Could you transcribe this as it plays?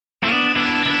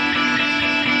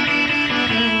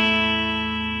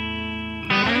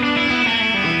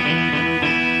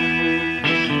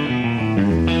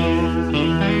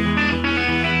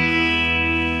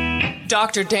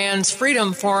Dr. Dan's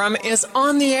Freedom Forum is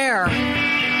on the air.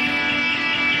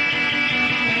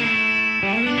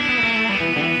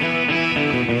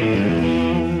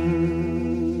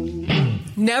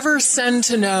 Never send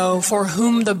to know for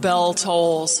whom the bell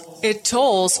tolls. It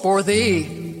tolls for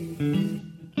thee.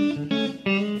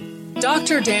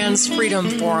 Dr. Dan's Freedom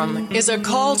Forum is a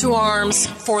call to arms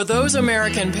for those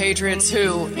American patriots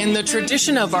who, in the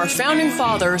tradition of our founding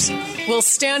fathers, will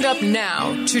stand up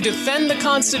now to defend the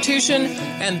Constitution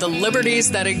and the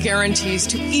liberties that it guarantees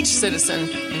to each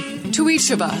citizen, to each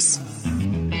of us.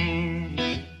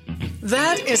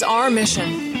 That is our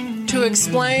mission, to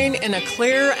explain in a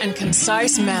clear and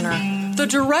concise manner the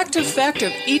direct effect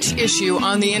of each issue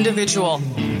on the individual,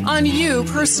 on you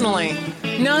personally,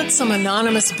 not some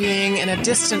anonymous being in a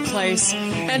distant place,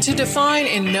 and to define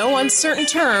in no uncertain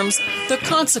terms the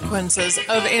consequences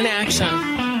of inaction.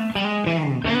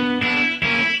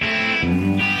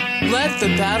 Let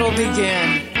the battle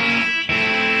begin.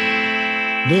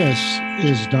 This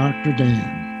is Dr.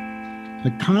 Dan.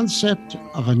 The concept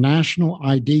of a national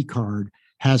ID card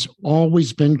has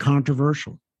always been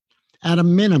controversial. At a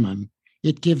minimum,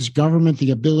 it gives government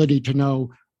the ability to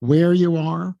know where you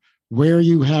are, where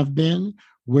you have been,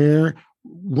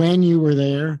 when you were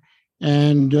there,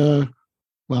 and, I'm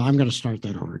going to start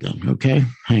that over again, okay?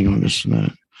 Hang on just a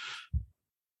minute.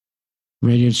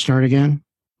 Ready to start again?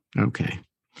 Okay.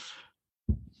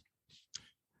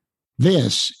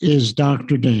 This is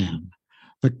Dr. Dan.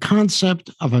 The concept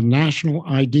of a national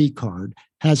ID card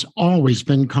has always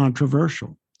been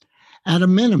controversial. At a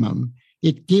minimum,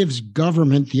 it gives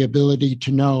government the ability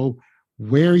to know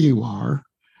where you are,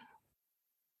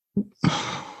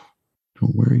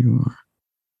 where you are.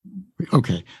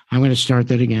 Okay, I'm going to start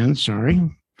that again. Sorry.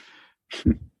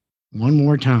 One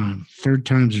more time. Third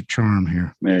time's a charm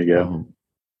here. There you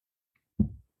go.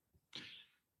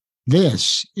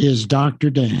 This is Dr.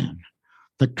 Dan.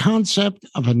 The concept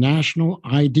of a national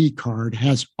ID card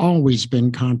has always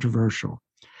been controversial.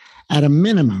 At a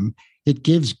minimum, it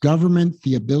gives government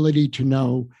the ability to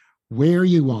know where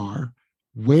you are,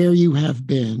 where you have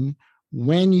been,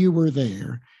 when you were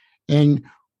there, and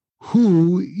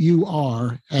who you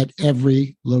are at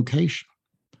every location.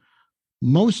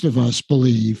 Most of us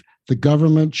believe the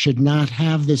government should not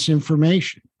have this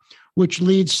information, which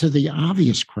leads to the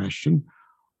obvious question,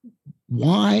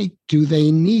 why do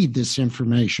they need this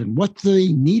information? What do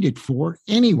they need it for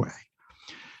anyway?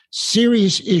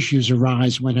 Serious issues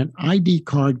arise when an ID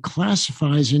card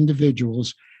classifies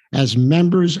individuals as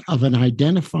members of an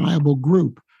identifiable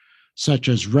group, such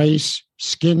as race,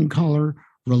 skin color,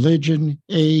 religion,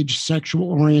 age,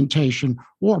 sexual orientation,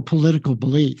 or political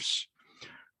beliefs.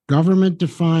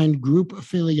 Government-defined group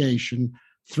affiliation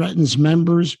threatens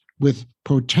members with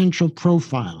potential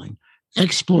profiling,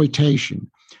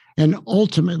 exploitation, and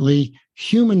ultimately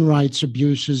human rights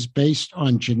abuses based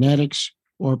on genetics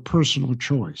or personal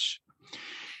choice.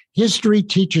 History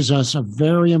teaches us a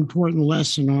very important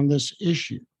lesson on this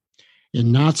issue.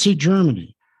 In Nazi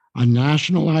Germany, a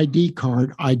national ID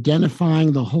card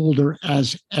identifying the holder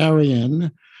as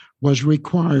Aryan was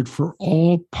required for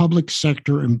all public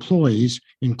sector employees,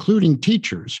 including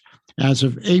teachers, as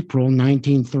of April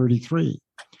 1933.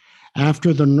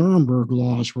 After the Nuremberg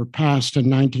laws were passed in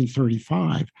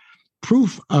 1935,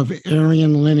 proof of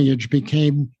Aryan lineage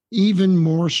became even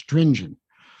more stringent.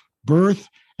 Birth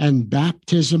and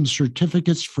baptism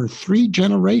certificates for 3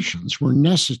 generations were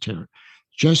necessary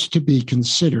just to be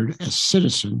considered a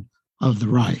citizen of the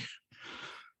Reich.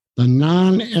 The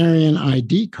non-Aryan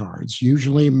ID cards,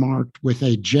 usually marked with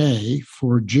a J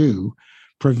for Jew,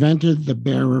 prevented the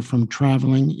bearer from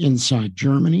traveling inside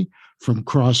Germany, from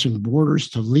crossing borders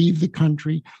to leave the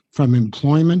country, from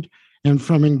employment, and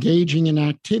from engaging in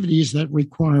activities that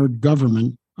required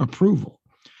government approval.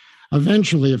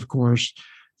 Eventually, of course,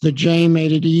 the J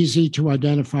made it easy to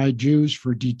identify Jews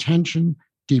for detention,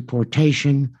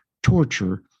 deportation,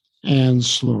 torture, and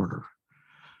slaughter.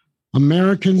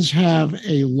 Americans have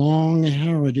a long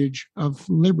heritage of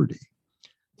liberty.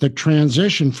 The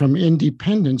transition from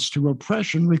independence to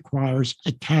oppression requires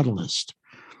a catalyst,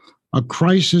 a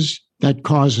crisis that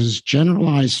causes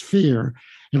generalized fear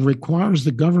and requires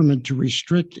the government to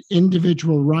restrict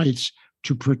individual rights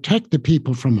to protect the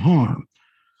people from harm.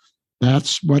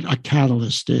 That's what a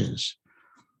catalyst is.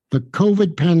 The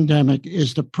COVID pandemic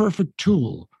is the perfect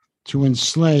tool to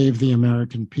enslave the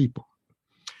American people.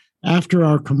 After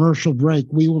our commercial break,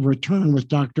 we will return with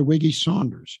Dr. Wiggy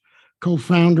Saunders,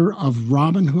 co-founder of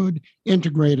Robinhood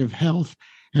Integrative Health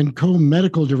and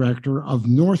co-medical director of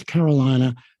North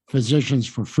Carolina Physicians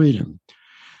for Freedom.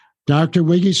 Dr.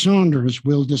 Wiggy Saunders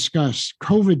will discuss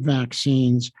COVID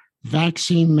vaccines,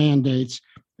 vaccine mandates,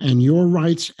 and your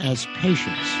rights as patients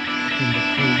in the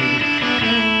COVID era.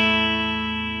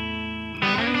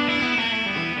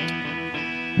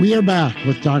 We are back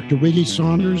with Dr. Wiggy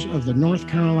Saunders of the North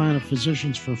Carolina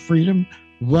Physicians for Freedom.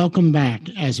 Welcome back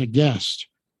as a guest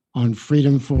on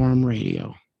Freedom Forum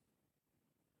Radio.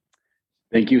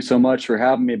 Thank you so much for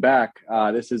having me back.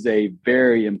 This is a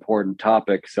very important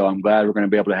topic, so I'm glad we're going to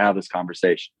be able to have this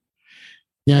conversation.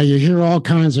 Yeah, you hear all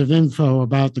kinds of info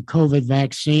about the COVID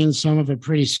vaccine, some of it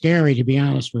pretty scary, to be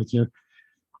honest with you.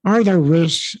 Are there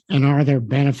risks and are there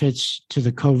benefits to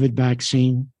the COVID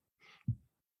vaccine?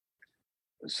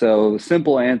 So the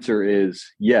simple answer is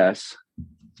yes,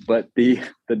 but the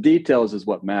details is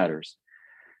what matters.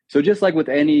 So just like with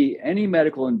any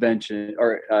medical invention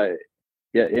or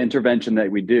intervention that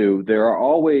we do, there are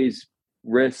always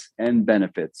risks and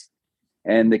benefits.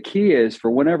 And the key is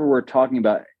for whenever we're talking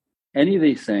about any of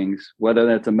these things, whether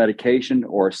that's a medication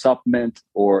or a supplement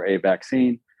or a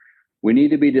vaccine, we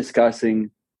need to be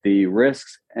discussing the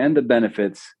risks and the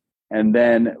benefits and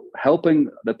then helping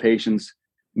the patients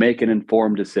make an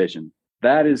informed decision.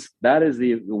 That is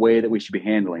the way that we should be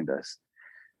handling this.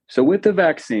 So with the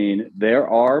vaccine, there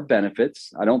are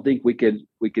benefits. I don't think we could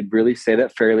really say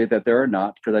that fairly that there are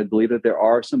not, because I believe that there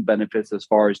are some benefits as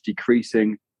far as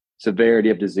decreasing severity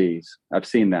of disease. I've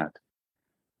seen that.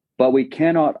 But we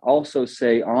cannot also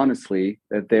say honestly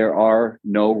that there are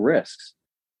no risks.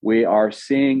 We are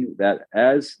seeing that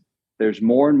as there's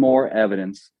more and more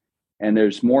evidence and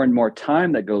there's more and more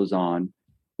time that goes on,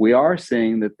 we are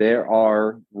seeing that there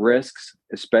are risks,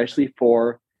 especially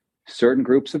for certain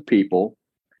groups of people.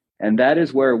 And that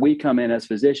is where we come in as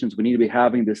physicians. We need to be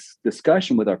having this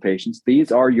discussion with our patients.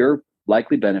 These are your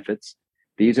likely benefits.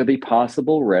 These are the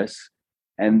possible risks.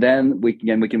 And then we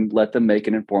can let them make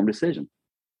an informed decision.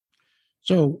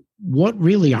 So what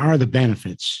really are the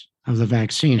benefits of the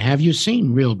vaccine? Have you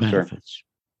seen real benefits?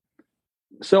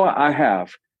 Sure. So I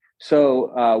have.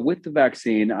 So with the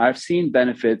vaccine, I've seen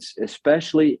benefits,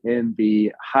 especially in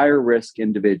the higher risk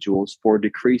individuals for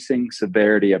decreasing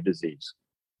severity of disease.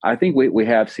 I think we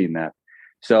have seen that.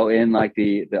 So in like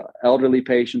the elderly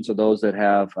patients or those that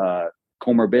have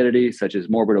comorbidities such as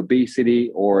morbid obesity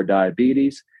or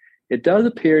diabetes, it does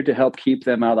appear to help keep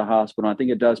them out of the hospital. I think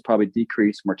it does probably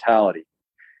decrease mortality.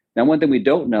 Now, one thing we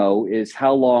don't know is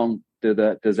how long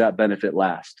does that benefit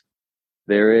last?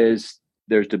 There's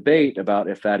debate about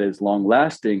if that is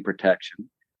long-lasting protection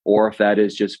or if that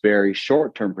is just very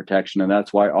short-term protection, and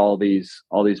that's why all these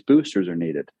boosters are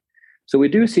needed. So we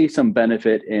do see some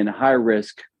benefit in high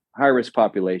risk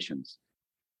populations.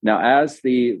 Now, as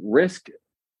the risk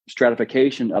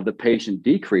stratification of the patient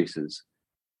decreases,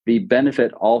 the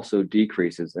benefit also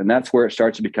decreases, and that's where it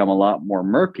starts to become a lot more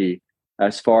murky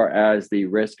as far as the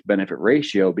risk-benefit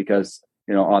ratio. Because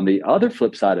on the other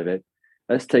flip side of it,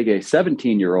 let's take a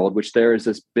 17-year-old, which there is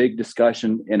this big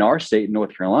discussion in our state, in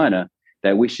North Carolina,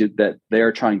 that they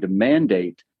are trying to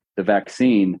mandate the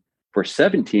vaccine for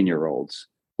 17-year-olds,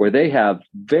 where they have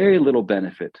very little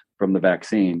benefit from the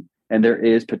vaccine, and there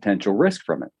is potential risk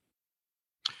from it.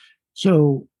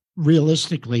 So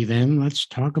realistically, then, let's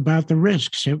talk about the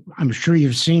risks. I'm sure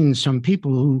you've seen some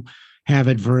people who have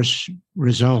adverse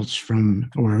results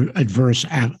from or adverse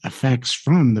effects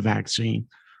from the vaccine.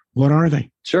 What are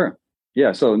they? Sure.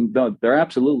 Yeah, so there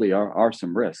absolutely are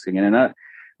some risks. And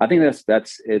I think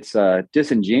it's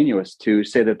disingenuous to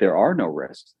say that there are no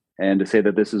risks and to say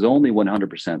that this is only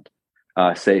 100%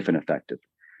 safe and effective.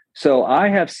 So I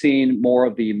have seen more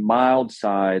of the mild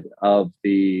side of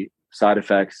the side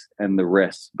effects and the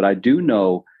risks, but I do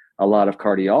know a lot of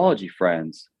cardiology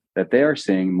friends that they are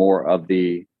seeing more of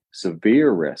the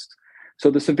severe risks.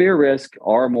 So the severe risk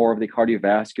are more of the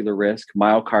cardiovascular risk.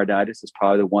 Myocarditis is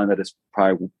probably the one that is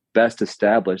probably best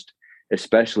established,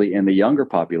 especially in the younger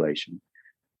population.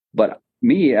 But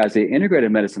me, as an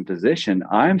integrated medicine physician,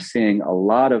 I'm seeing a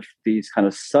lot of these kind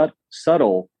of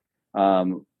subtle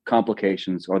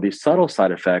complications or these subtle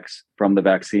side effects from the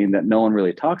vaccine that no one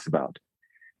really talks about.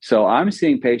 So I'm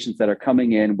seeing patients that are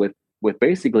coming in with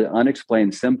basically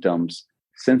unexplained symptoms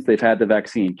since they've had the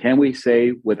vaccine. Can we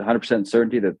say with 100%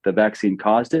 certainty that the vaccine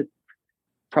caused it?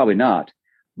 Probably not.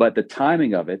 But the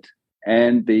timing of it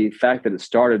and the fact that it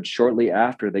started shortly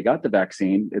after they got the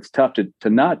vaccine, it's tough to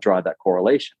not draw that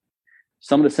correlation.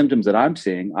 Some of the symptoms that I'm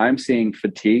seeing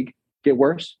fatigue get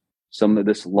worse. Some of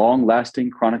this long-lasting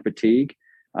chronic fatigue,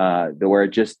 where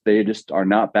they just are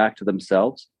not back to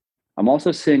themselves. I'm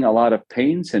also seeing a lot of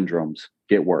pain syndromes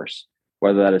get worse,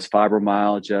 whether that is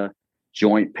fibromyalgia,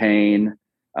 joint pain,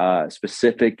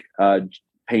 specific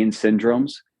pain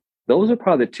syndromes. Those are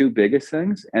probably the two biggest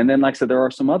things. And then, like I said, there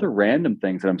are some other random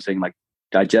things that I'm seeing, like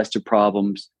digestive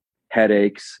problems,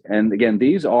 headaches. And again,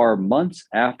 these are months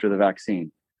after the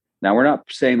vaccine. Now, we're not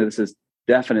saying that this is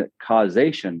definite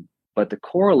causation, but the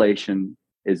correlation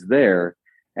is there.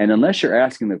 And unless you're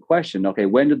asking the question, okay,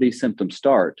 when did these symptoms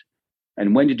start?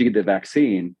 And when did you get the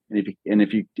vaccine? And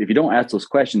if you don't ask those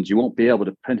questions, you won't be able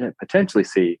to potentially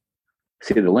see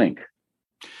the link.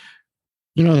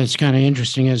 That's kind of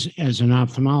interesting. As an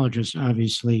ophthalmologist,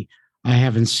 obviously, I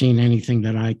haven't seen anything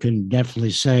that I can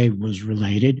definitely say was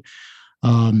related.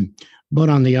 But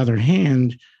on the other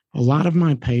hand, a lot of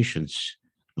my patients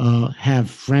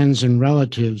have friends and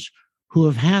relatives who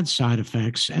have had side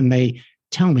effects, and they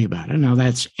tell me about it. Now,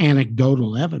 that's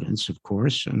anecdotal evidence, of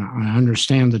course, and I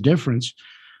understand the difference.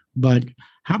 But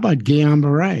how about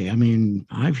Guillain-Barré? I mean,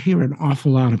 I hear an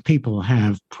awful lot of people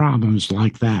have problems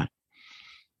like that.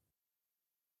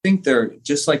 I think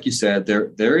just like you said,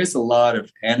 there is a lot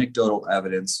of anecdotal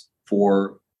evidence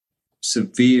for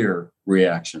severe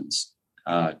reactions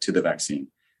to the vaccine.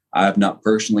 I have not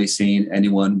personally seen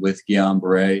anyone with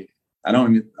Guillain-Barré. I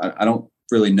don't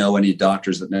really know any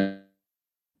doctors that know.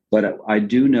 But I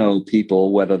do know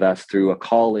people, whether that's through a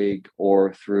colleague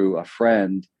or through a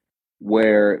friend,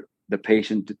 where the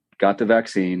patient got the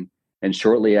vaccine and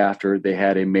shortly after they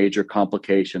had a major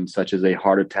complication such as a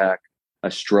heart attack, a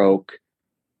stroke,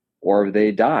 or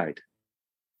they died.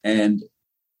 And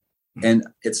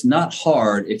it's not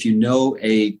hard if you know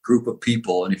a group of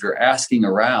people, and if you're asking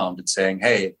around and saying,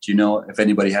 hey, do you know if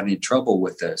anybody had any trouble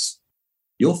with this?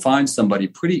 You'll find somebody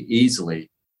pretty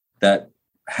easily that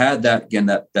had that, again,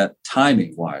 that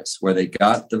timing wise, where they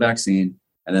got the vaccine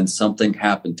and then something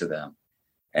happened to them.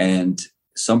 And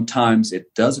sometimes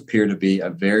it does appear to be a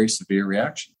very severe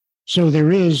reaction. So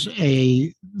there is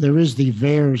the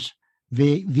VAERS,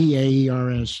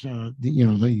 VAERS,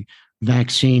 the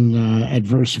vaccine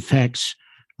adverse effects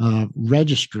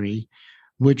registry,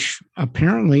 which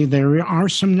apparently there are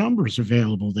some numbers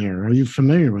available there. Are you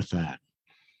familiar with that?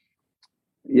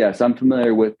 Yes, I'm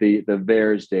familiar with the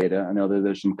VAERS data. I know that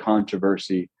there's some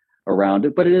controversy around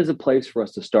it, but it is a place for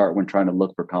us to start when trying to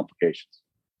look for complications.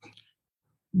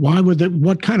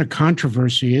 What kind of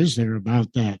controversy is there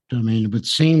about that? I mean, it would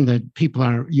seem that people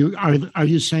are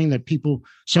you saying that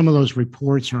some of those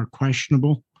reports are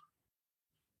questionable?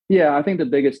 Yeah, I think the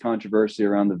biggest controversy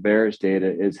around the VAERS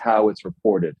data is how it's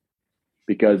reported,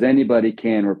 because anybody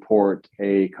can report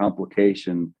a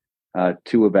complication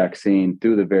to a vaccine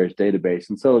through the VAERS database.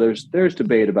 And so there's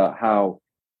debate about how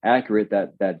accurate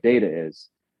that data is.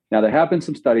 Now, there have been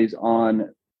some studies on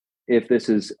if this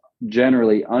is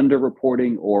generally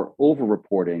underreporting or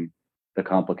overreporting the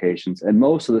complications. And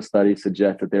most of the studies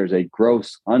suggest that there's a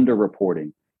gross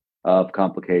underreporting of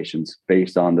complications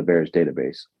based on the VAERS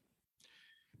database.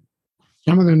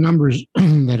 Some of the numbers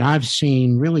that I've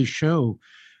seen really show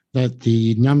that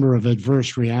the number of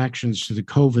adverse reactions to the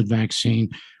COVID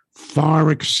vaccine far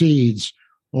exceeds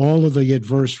all of the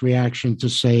adverse reaction to,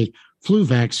 say, flu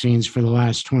vaccines for the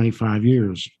last 25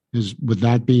 years. Would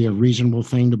that be a reasonable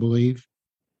thing to believe?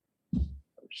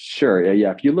 Sure.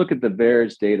 Yeah. If you look at the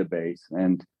VAERS database,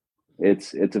 and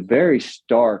it's a very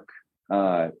stark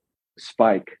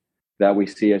spike that we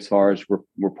see as far as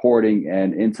reporting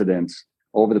and incidents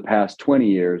over the past 20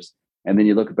 years. And then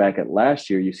you look back at last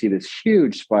year, you see this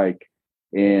huge spike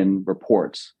in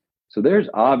reports. So there's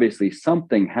obviously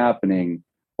something happening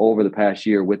over the past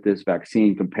year with this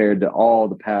vaccine compared to all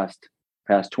the past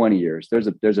 20 years. There's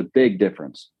a big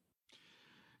difference.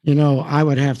 I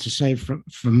would have to say from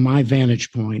my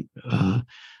vantage point,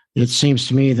 it seems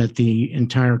to me that the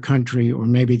entire country, or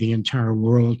maybe the entire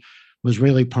world, was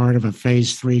really part of a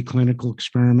phase 3 clinical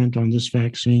experiment on this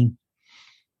vaccine.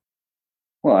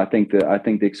 Well, I think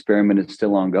the experiment is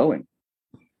still ongoing.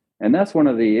 And that's one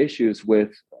of the issues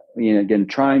with, again,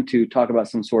 trying to talk about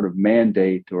some sort of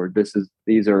mandate, or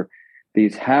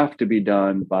these have to be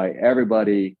done by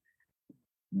everybody.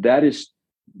 I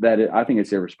think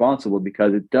it's irresponsible,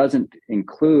 because it doesn't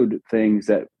include things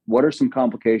that, what are some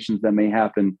complications that may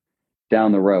happen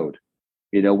down the road?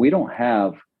 We don't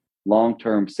have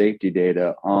long-term safety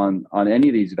data on any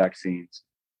of these vaccines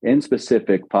in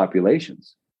specific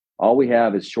populations. All we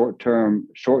have is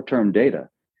short-term data.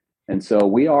 And so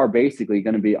we are basically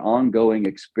going to be ongoing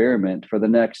experiment for the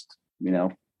next,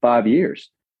 5 years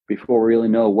before we really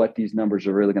know what these numbers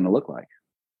are really going to look like.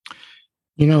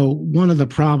 One of the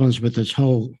problems with this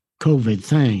whole COVID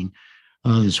thing,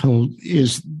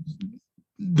 is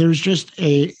there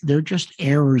are just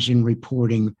errors in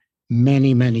reporting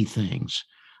many, many things.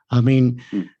 I mean,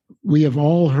 we've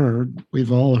all heard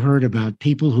about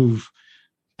people who've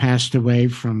passed away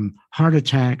from heart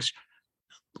attacks,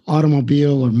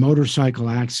 automobile or motorcycle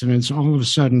accidents, all of a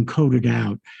sudden coded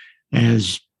out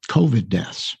as COVID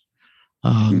deaths.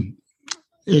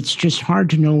 It's just hard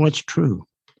to know what's true.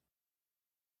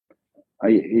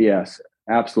 Yes,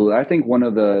 absolutely. I think one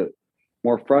of the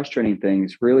more frustrating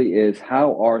things really is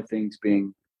how are things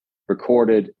being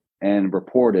recorded and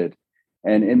reported.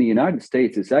 And in the United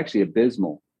States, it's actually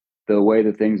abysmal, the way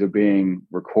that things are being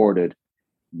recorded,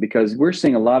 because we're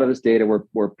seeing a lot of this data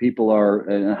where people are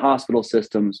in hospital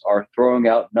systems are throwing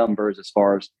out numbers as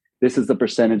far as this is the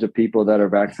percentage of people that are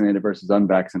vaccinated versus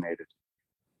unvaccinated.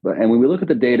 And when we look at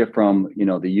the data from,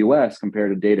 the US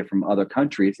compared to data from other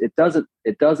countries, it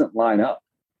doesn't line up.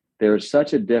 There's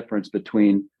such a difference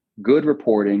between good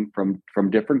reporting from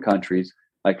different countries,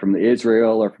 like from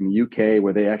Israel or from the UK,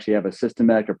 where they actually have a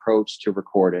systematic approach to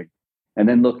recording, and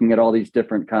then looking at all these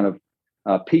different kind of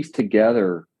pieced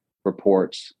together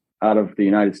reports out of the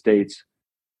United States.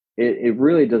 It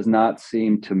really does not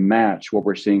seem to match what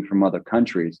we're seeing from other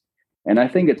countries. And I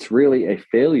think it's really a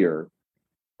failure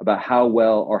about how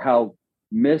well or how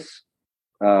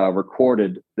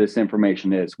recorded this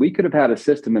information is. We could have had a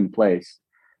system in place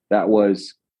that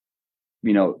was,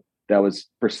 that was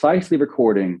precisely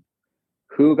recording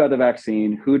who got the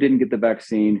vaccine, who didn't get the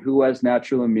vaccine, who has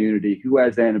natural immunity, who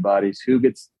has antibodies, who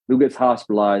gets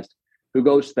hospitalized, who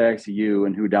goes to the ICU,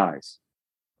 and who dies.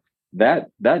 That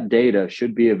data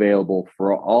should be available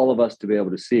for all of us to be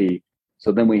able to see.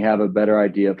 So then we have a better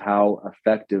idea of how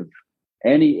effective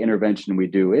any intervention we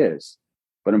do is.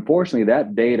 But unfortunately,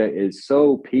 that data is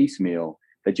so piecemeal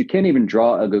that you can't even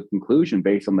draw a good conclusion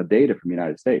based on the data from the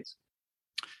United States.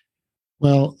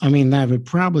 Well, I mean, that would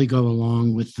probably go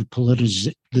along with the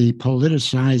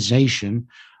politicization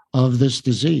of this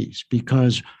disease,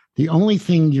 because the only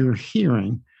thing you're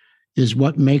hearing is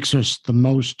what makes us the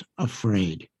most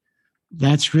afraid.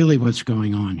 That's really what's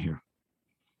going on here.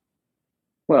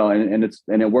 Well, and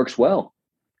it works well.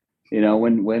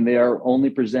 When they are only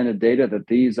presented data that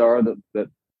these are that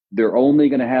they're only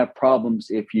going to have problems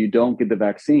if you don't get the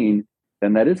vaccine,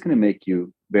 then that is going to make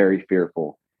you very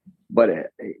fearful.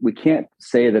 But we can't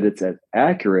say that it's as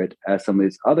accurate as some of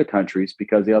these other countries,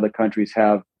 because the other countries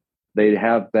have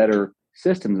better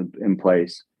systems in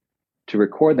place to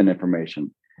record that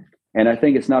information. And I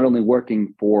think it's not only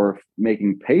working for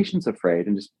making patients afraid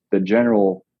and just the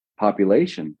general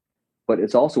population, but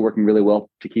it's also working really well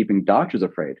to keeping doctors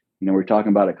afraid. We're talking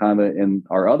about it kind of in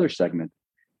our other segment,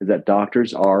 is that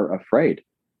doctors are afraid,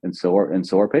 and so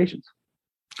are patients.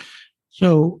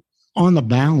 So on the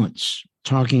balance,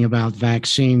 talking about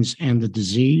vaccines and the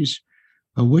disease,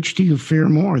 which do you fear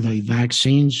more, the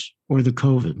vaccines or the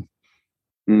COVID?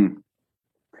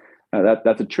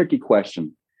 That's a tricky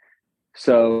question.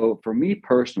 So for me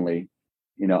personally,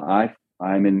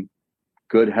 I'm in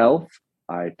good health.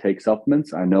 I take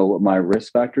supplements. I know what my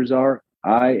risk factors are.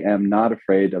 I am not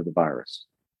afraid of the virus.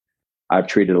 I've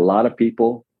treated a lot of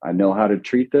people. I know how to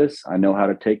treat this. I know how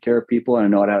to take care of people, and I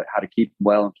know how to keep them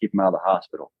well and keep them out of the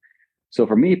hospital. So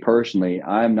for me personally,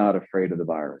 I'm not afraid of the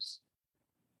virus.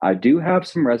 I do have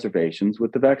some reservations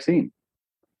with the vaccine.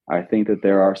 I think that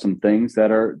there are some things that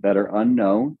are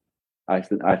unknown. I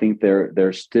think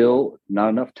there's still not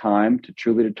enough time to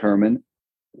truly determine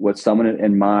what someone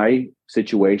in my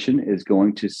situation is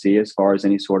going to see as far as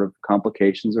any sort of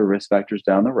complications or risk factors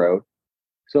down the road.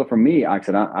 So for me, I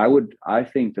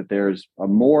think that there's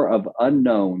more of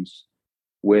unknowns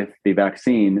with the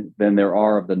vaccine than there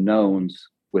are of the knowns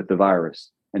with the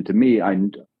virus. And to me,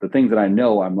 the things that I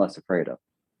know, I'm less afraid of.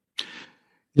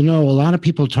 A lot of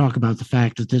people talk about the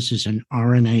fact that this is an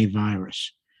RNA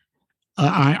virus,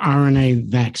 RNA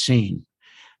vaccine.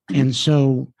 And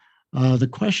so the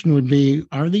question would be,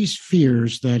 are these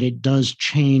fears that it does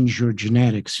change your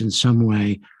genetics in some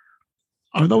way,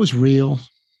 are those real?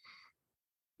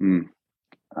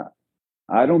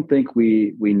 I don't think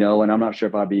we know, and I'm not sure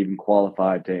if I'd be even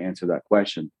qualified to answer that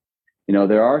question.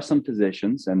 There are some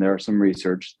physicians and there are some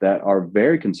research that are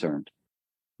very concerned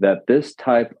that this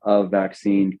type of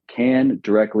vaccine can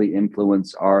directly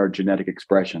influence our genetic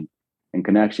expression and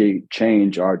can actually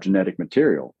change our genetic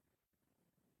material.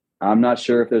 I'm not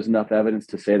sure if there's enough evidence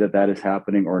to say that is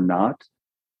happening or not,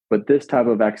 but this type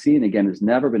of vaccine, again, has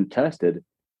never been tested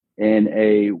in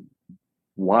a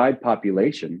wide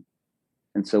population.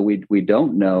 And so we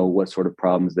don't know what sort of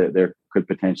problems that there could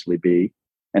potentially be.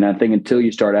 And I think until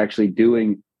you start actually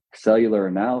doing cellular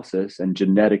analysis and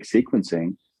genetic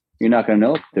sequencing, you're not going to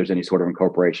know if there's any sort of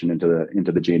incorporation into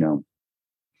the genome.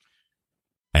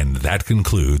 And that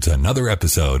concludes another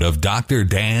episode of Dr.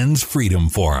 Dan's Freedom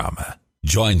Forum.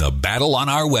 Join the battle on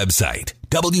our website,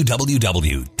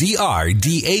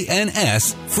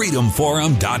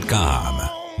 www.drdansfreedomforum.com.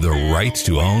 The right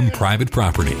to own private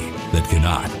property that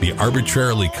cannot be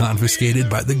arbitrarily confiscated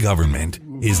by the government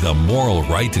is the moral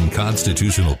right and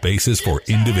constitutional basis for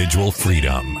individual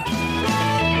freedom.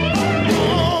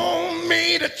 Call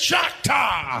me the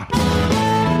Choctaw.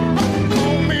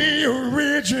 Call me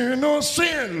original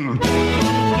sin.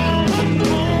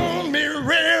 Call me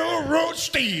railroad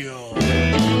steel.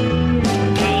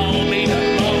 Call me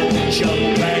the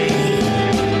mojo man.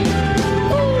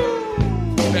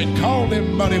 And call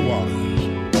them muddy waters.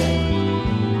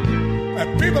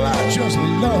 And people, I just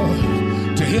love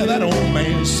to hear that old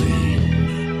man sing.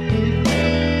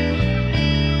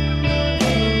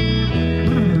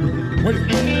 Wait.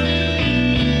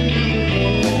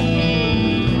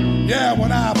 Yeah,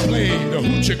 when I played the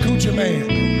Hoochie Coochie Man,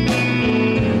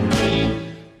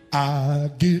 I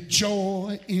get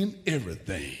joy in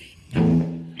everything.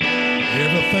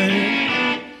 Everything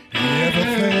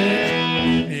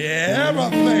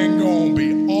gonna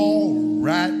be